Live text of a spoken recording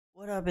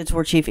up? It's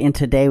Warchief, and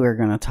today we're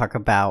going to talk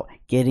about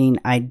getting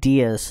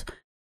ideas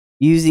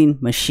using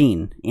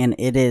Maschine, and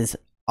it is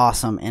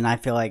awesome, and I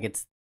feel like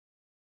it's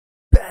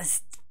the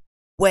best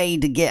way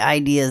to get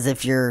ideas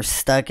if you're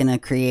stuck in a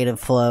creative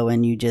flow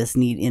and you just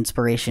need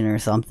inspiration or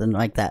something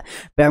like that.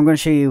 But I'm going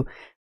to show you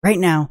right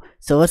now,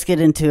 so let's get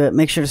into it.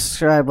 Make sure to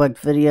subscribe, like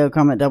the video,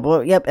 comment down below.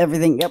 Yep,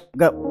 everything. Yep,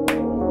 go.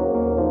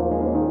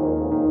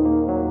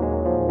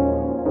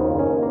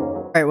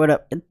 Alright, what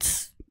up?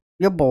 It's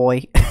your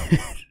boy.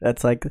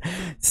 That's like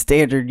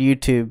standard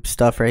YouTube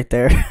stuff right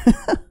there.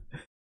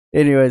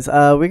 Anyways,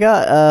 we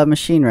got a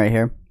Maschine right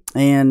here.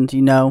 And,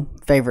 you know,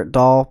 favorite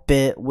doll,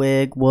 bit,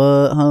 wig,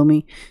 what,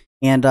 homie?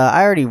 And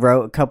I already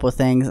wrote a couple of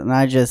things, and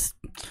I just,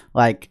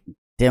 like,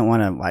 didn't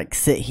want to, like,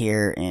 sit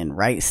here and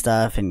write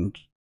stuff and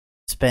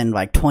spend,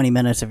 like, 20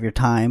 minutes of your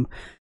time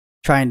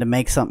trying to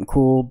make something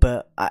cool.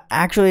 But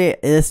actually,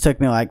 this took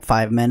me like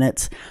 5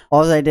 minutes.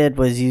 All I did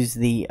was use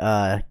the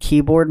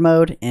keyboard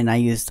mode, and I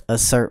used a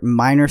certain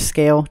minor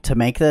scale to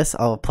make this.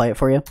 I'll play it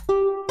for you.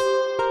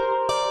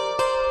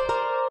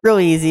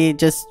 Really easy.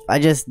 I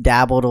just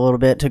dabbled a little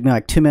bit. It took me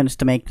like 2 minutes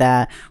to make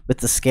that with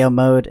the scale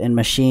mode in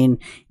Maschine,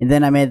 and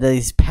then I made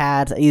these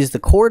pads. I used the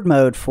chord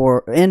mode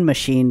in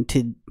Maschine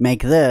to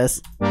make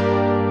this.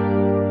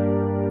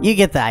 You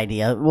get the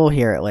idea. We'll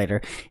hear it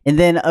later. And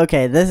then,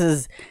 okay,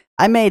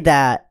 I made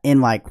that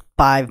in like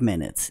 5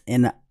 minutes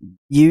in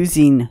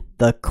using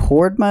the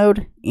chord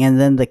mode and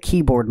then the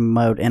keyboard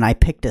mode, and I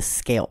picked a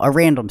scale, a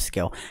random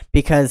scale,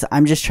 because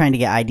I'm just trying to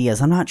get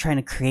ideas. I'm not trying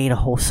to create a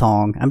whole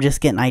song. I'm just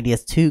getting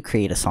ideas to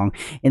create a song.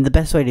 And the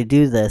best way to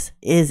do this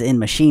is in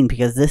Maschine,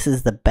 because this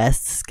is the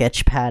best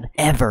sketchpad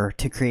ever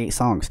to create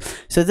songs.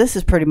 So this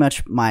is pretty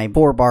much my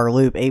 4-bar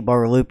loop,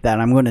 8-bar loop that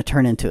I'm going to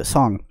turn into a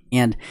song.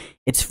 And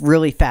it's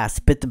really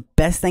fast. But the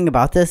best thing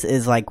about this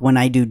is, like, when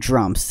I do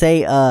drums,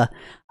 say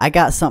I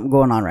got something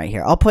going on right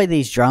here. I'll play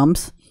these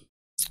drums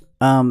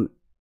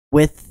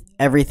with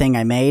everything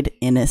I made,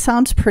 and it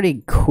sounds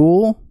pretty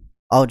cool.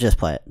 I'll just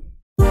play it.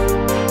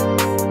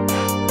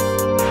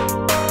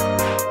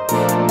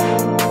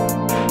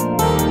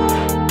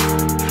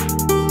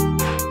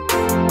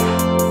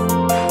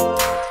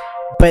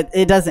 But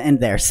it doesn't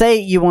end there. Say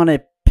you want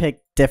to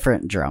pick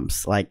different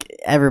drums. Like,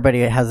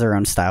 everybody has their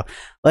own style.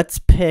 Let's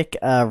pick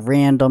a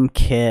random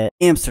kit.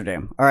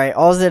 Amsterdam. All right,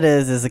 all it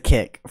is a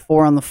kick.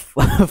 4 on the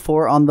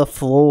 4 on the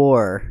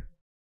floor.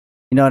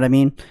 You know what I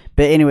mean?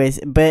 But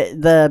anyways,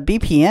 but the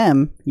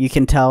BPM, you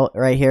can tell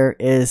right here,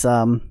 is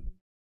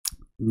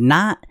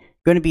not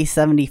going to be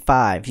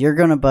 75. You're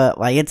going to, but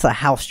like, it's a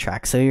house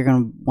track, so you're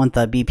going to want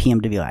the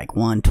BPM to be like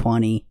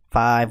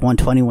 125,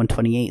 120,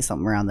 128,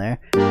 something around there.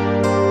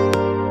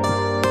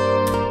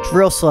 It's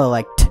real slow,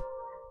 like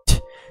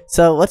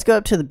so let's go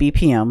up to the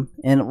BPM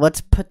and let's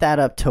put that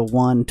up to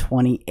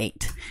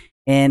 128,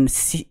 and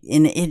see,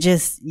 and it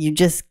just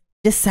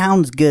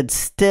sounds good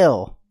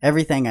still,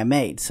 everything I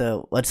made.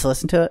 So let's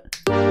listen to it.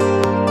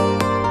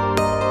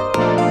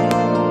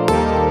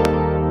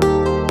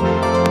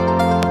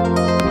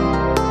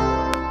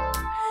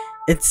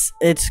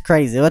 It's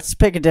crazy. Let's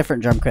pick a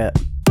different drum kit.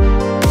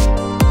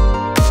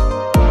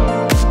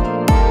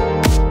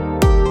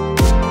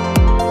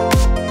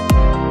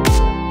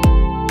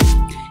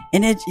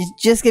 And it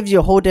just gives you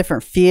a whole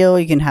different feel.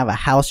 You can have a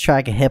house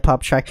track, a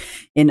hip-hop track.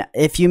 And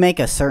if you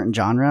make a certain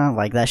genre,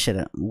 like, that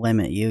shouldn't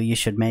limit you. You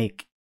should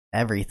make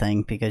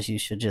everything, because you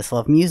should just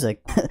love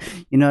music.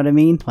 You know what I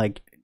mean?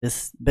 Like,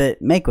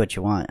 but make what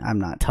you want. I'm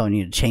not telling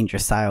you to change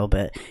your style,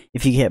 but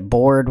if you get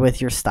bored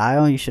with your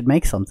style, you should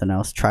make something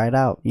else. Try it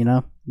out, you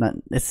know?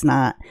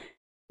 You're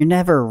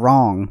never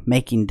wrong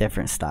making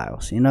different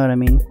styles. You know what I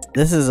mean?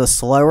 This is a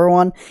slower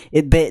one.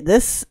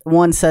 This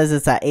one says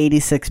it's at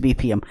 86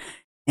 BPM.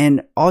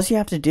 And all you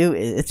have to do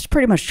is, it's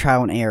pretty much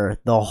trial and error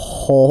the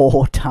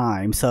whole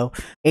time. So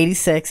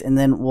 86, and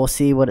then we'll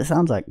see what it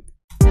sounds like.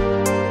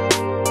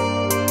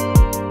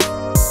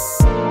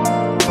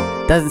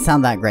 Doesn't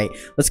sound that great.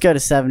 Let's go to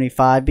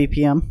 75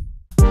 BPM.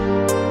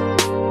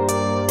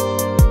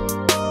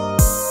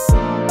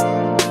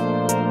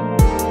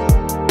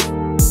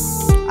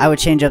 I would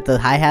change up the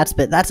hi-hats,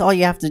 but that's all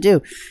you have to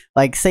do.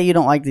 Like, say you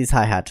don't like these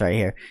hi-hats right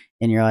here,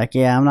 and you're like,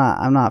 yeah,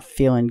 I'm not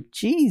feeling,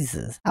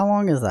 Jesus, how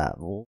long is that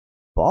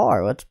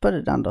bar? Let's put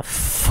it down to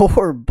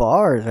 4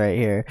 bars right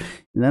here,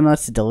 and then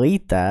let's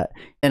delete that,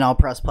 and I'll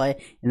press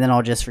play, and then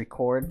I'll just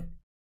record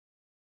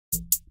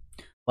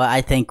what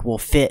I think will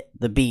fit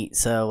the beat.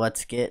 So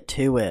let's get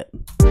to it.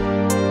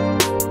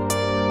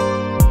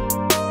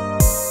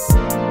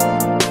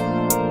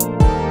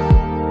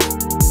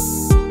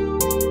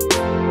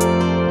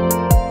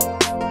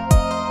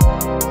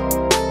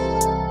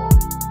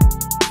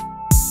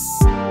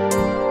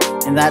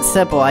 And that's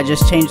simple. I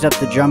just changed up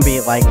the drum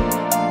beat, like,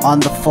 on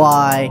the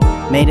fly,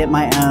 made it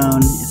my own.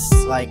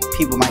 It's like,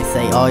 people might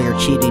say, oh, you're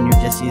cheating,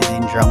 you're just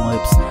using drum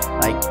loops.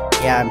 Like,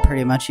 yeah, I'm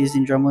pretty much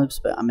using drum loops,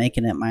 but I'm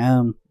making it my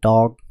own,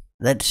 dog.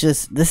 This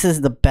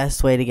is the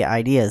best way to get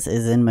ideas,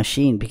 is in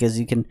Maschine, because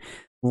you can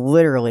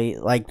literally,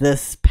 like,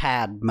 this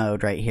pad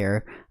mode right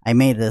here, I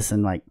made this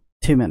in like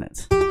 2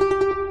 minutes.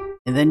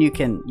 and then you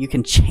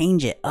can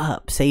change it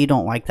up. Say you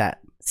don't like that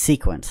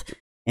sequence,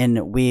 and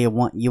you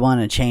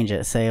want to change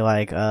it. Say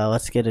like,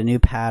 let's get a new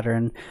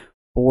pattern,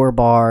 4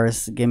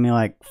 bars. Give me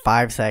like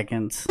 5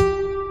 seconds.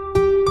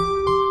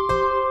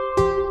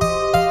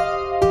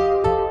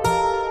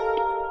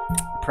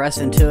 Press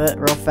into it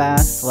real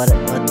fast. Let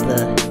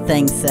the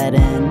thing set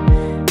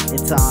in.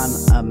 It's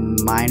on a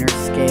minor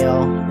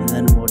scale, and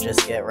then we'll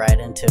just get right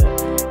into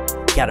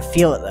it. You gotta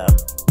feel it though.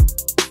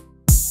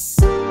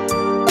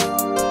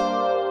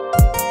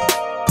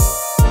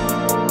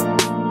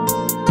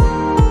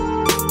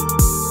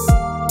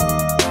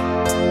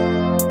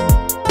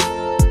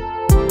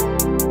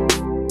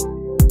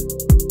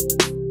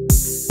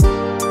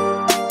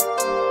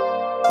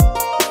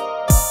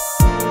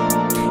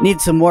 Need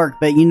some work,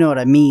 but you know what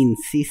I mean.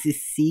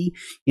 CCC,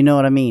 you know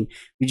what I mean.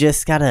 You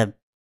just gotta,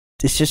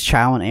 it's just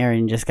trial and error,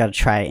 and you just gotta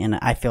try it. And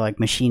I feel like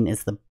Maschine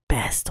is the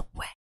best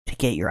way to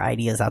get your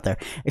ideas out there,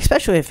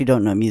 especially if you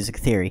don't know music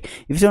theory.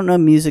 If you don't know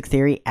music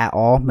theory at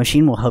all,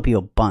 Maschine will help you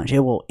a bunch. It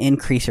will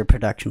increase your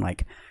production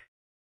like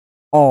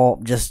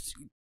all just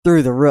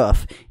through the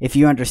roof if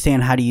you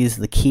understand how to use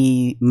the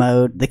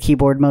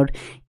keyboard mode,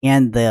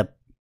 and the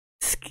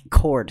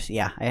chords,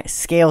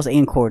 scales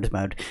and chords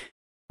mode.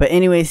 But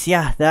anyways,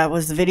 yeah, that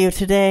was the video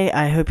today.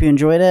 I hope you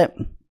enjoyed it.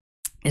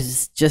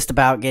 It's just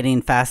about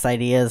getting fast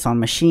ideas on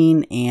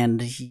Maschine,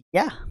 and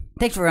yeah.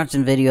 Thanks for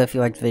watching the video. If you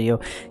liked the video,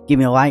 give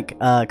me a like,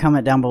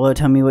 comment down below,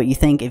 tell me what you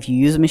think, if you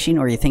use a Maschine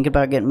or you think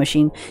about getting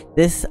Maschine.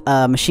 This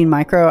Maschine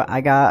Micro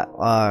I got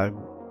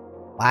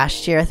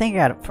last year. I think I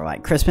got it for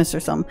like Christmas or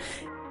something.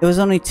 It was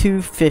only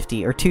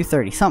 $250 or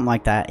 $230, something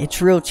like that.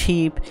 It's real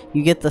cheap.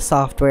 You get the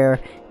software.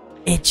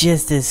 It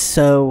just is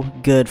so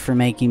good for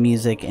making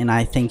music, and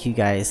I think you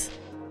guys,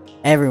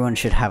 everyone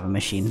should have a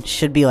Maschine. It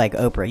should be like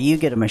Oprah. You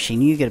get a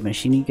Maschine, you get a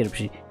Maschine, you get a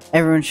Maschine.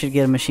 Everyone should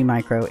get a Maschine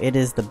Micro. It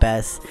is the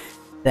best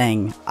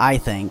thing, I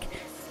think.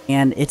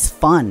 And it's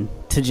fun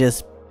to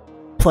just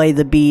play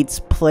the beats,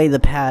 play the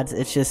pads.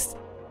 It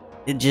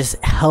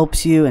just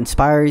helps you,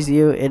 inspires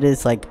you. It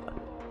is like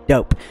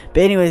dope.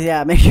 But anyways,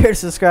 yeah, make sure to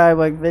subscribe,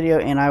 like the video,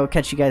 and I will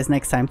catch you guys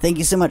next time. Thank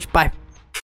you so much. Bye.